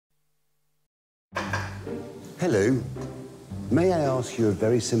Hello. May I ask you a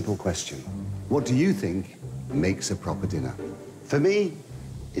very simple question? What do you think makes a proper dinner? For me,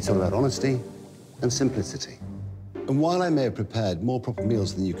 it's all about honesty and simplicity. And while I may have prepared more proper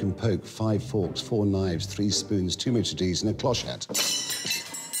meals than you can poke 5 forks, 4 knives, 3 spoons, 2 maitres and a clochette,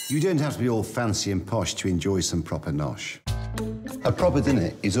 you don't have to be all fancy and posh to enjoy some proper nosh. A proper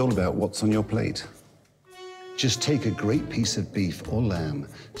dinner is all about what's on your plate. Just take a great piece of beef or lamb,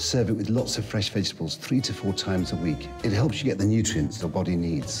 serve it with lots of fresh vegetables 3 to 4 times a week. It helps you get the nutrients your body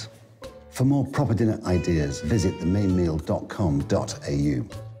needs. For more proper dinner ideas, visit themainmeal.com.au.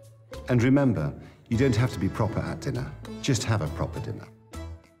 And remember, you don't have to be proper at dinner. Just have a proper dinner.